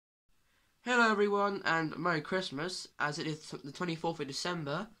Hello everyone and Merry Christmas, as it is the 24th of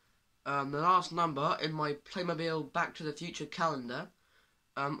December, the last number in my Playmobil Back to the Future calendar.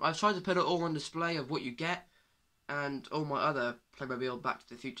 I've tried to put it all on display of what you get and all my other Playmobil Back to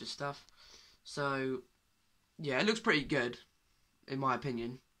the Future stuff. So, yeah, it looks pretty good, in my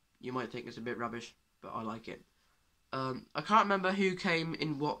opinion. You might think it's a bit rubbish, but I like it. I can't remember who came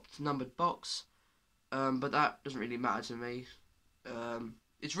in what numbered box, but that doesn't really matter to me.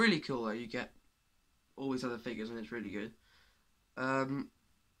 It's really cool though, you get all these other figures and it's really good. So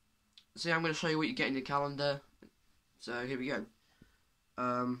yeah, I'm going to show you what you get in your calendar. So here we go.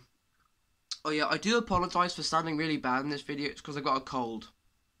 Oh yeah, I do apologise for sounding really bad in this video. It's because I got a cold.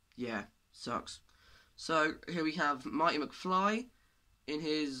 Yeah, sucks. So here we have Marty McFly in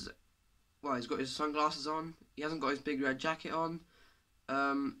his, well, he's got his sunglasses on. He hasn't got his big red jacket on.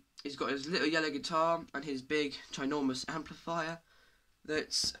 He's got his little yellow guitar and his big ginormous amplifier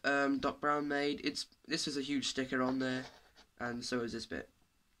that's Doc Brown made. This is a huge sticker on there, and so is this bit.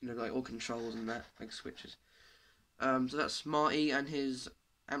 You know, like all controls and that, like switches. So that's Marty and his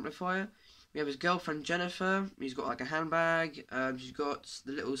amplifier. We have his girlfriend Jennifer. He's got like a handbag. She's got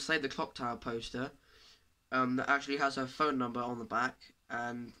the little Save the Clock Tower poster that actually has her phone number on the back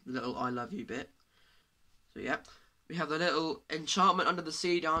and the little I love you bit. So yeah, we have the little Enchantment Under the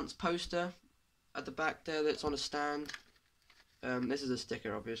Sea dance poster at the back there that's on a stand. This is a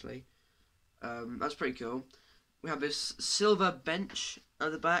sticker, obviously. That's pretty cool. We have this silver bench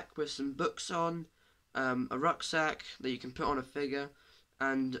at the back with some books on, a rucksack that you can put on a figure,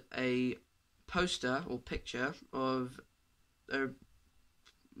 and a poster or picture of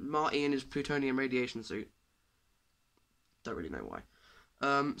Marty in his plutonium radiation suit. Don't really know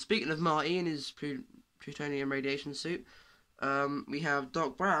why. Speaking of Marty in his plutonium radiation suit, we have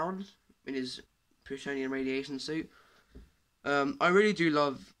Doc Brown in his plutonium radiation suit. I really do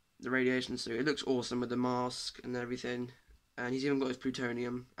love the radiation suit. It looks awesome with the mask and everything. And he's even got his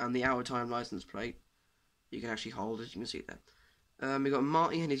plutonium and the Hour Time license plate. You can actually hold it, you can see there. We got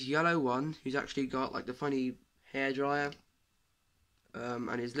Marty in his yellow one, who's actually got like the funny hairdryer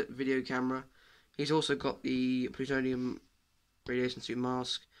and his video camera. He's also got the plutonium radiation suit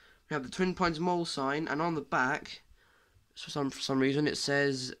mask. We have the Twin Pines Mall sign, and on the back, for some reason, it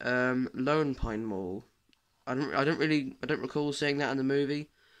says Lone Pine Mall. I don't recall seeing that in the movie,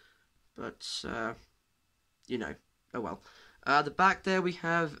 but you know, oh well. At the back there we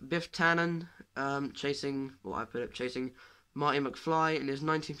have Biff Tannen chasing Marty McFly in his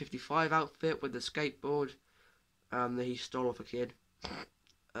 1955 outfit with the skateboard that he stole off a kid.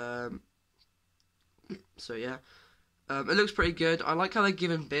 So yeah, it looks pretty good. I like how they're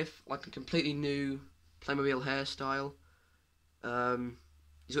giving Biff like a completely new Playmobil hairstyle.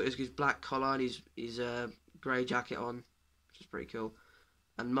 He's got his black collar and his grey jacket on, which is pretty cool.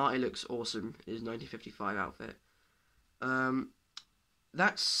 And Marty looks awesome in his 1955 outfit.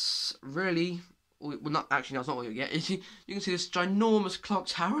 That's really, well, not actually, that's not what you get. You can see this ginormous clock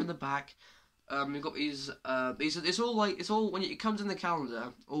tower in the back. You've got these. It's all when it comes in the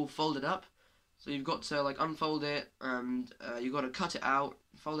calendar, all folded up. So you've got to like unfold it, and you've got to cut it out,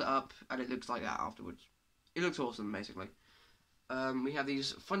 fold it up, and it looks like that afterwards. It looks awesome, basically. We have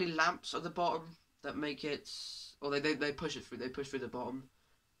these funny lamps at the bottom that make it, or they push it through. They push through the bottom,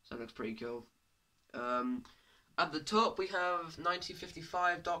 so that looks pretty cool. At the top we have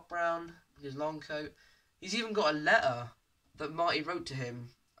 1955 Doc Brown with his long coat. He's even got a letter that Marty wrote to him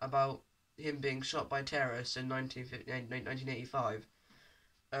about him being shot by terrorists in 1985.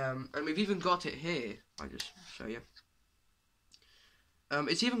 And we've even got it here. I'll just show you.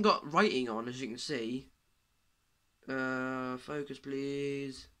 It's even got writing on, as you can see. Focus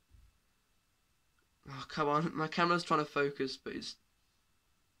please. Oh, come on, my camera's trying to focus, but it's...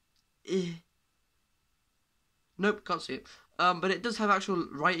 Nope, can't see it. But it does have actual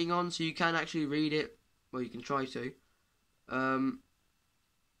writing on, so you can actually read it. Well, you can try to.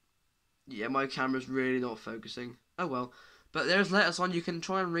 Yeah, my camera's really not focusing. Oh well. But there's letters on, you can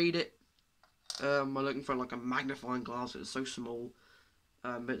try and read it. I'm looking for like a magnifying glass, it's so small.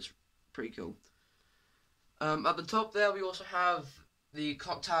 But it's pretty cool. At the top there, we also have the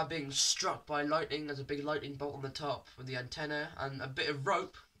clock tower being struck by lightning. There's a big lightning bolt on the top with the antenna and a bit of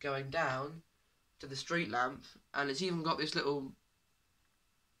rope going down to the street lamp. And it's even got this little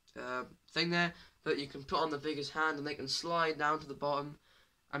thing there that you can put on the figure's hand and they can slide down to the bottom.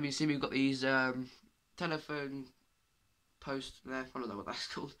 And you see we've got these telephone posts there, I don't know what that's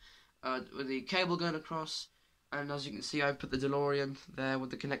called, with the cable going across. And as you can see, I put the DeLorean there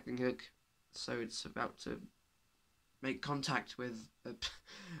with the connecting hook, so it's about to make contact with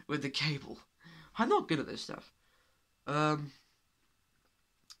with the cable. I'm not good at this stuff.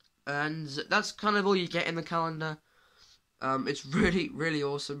 And that's kind of all you get in the calendar. It's really, really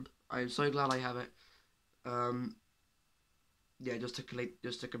awesome. I'm so glad I have it. Yeah, just to complete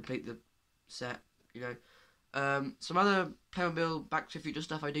the set, you know. Some other Playmobil Back to the Future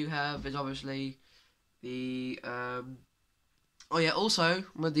stuff I do have is obviously the oh yeah, also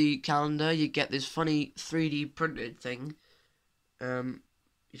with the calendar you get this funny 3D printed thing.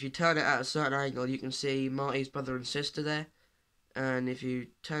 If you turn it at a certain angle, you can see Marty's brother and sister there, and if you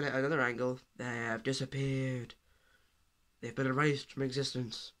turn it at another angle, they have disappeared. They've been erased from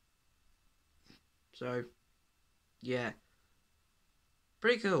existence. So, yeah,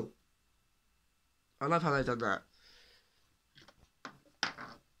 pretty cool. I love how they've done that.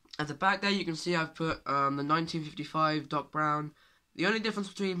 At the back there, you can see I've put the 1955 Doc Brown. The only difference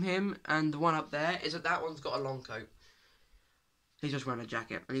between him and the one up there is that one's got a long coat. He's just wearing a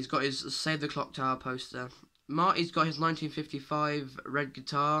jacket, and he's got his Save the Clock Tower poster. Marty's got his 1955 red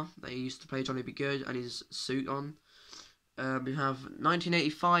guitar that he used to play Johnny Be Good, and his suit on. We have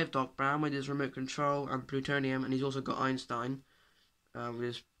 1985 Doc Brown with his remote control and plutonium, and he's also got Einstein with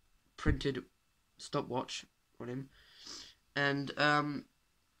his printed stopwatch on him. And I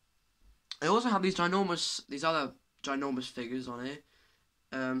also have these other ginormous figures on here.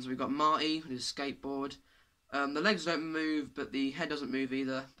 So we've got Marty with his skateboard. The legs don't move, but the head doesn't move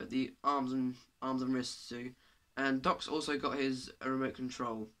either. But the arms and wrists do. And Doc's also got his remote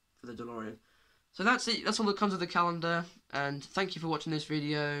control for the DeLorean. So that's it. That's all that comes with the calendar. And thank you for watching this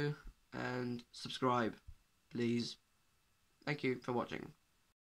video. And subscribe, please. Thank you for watching.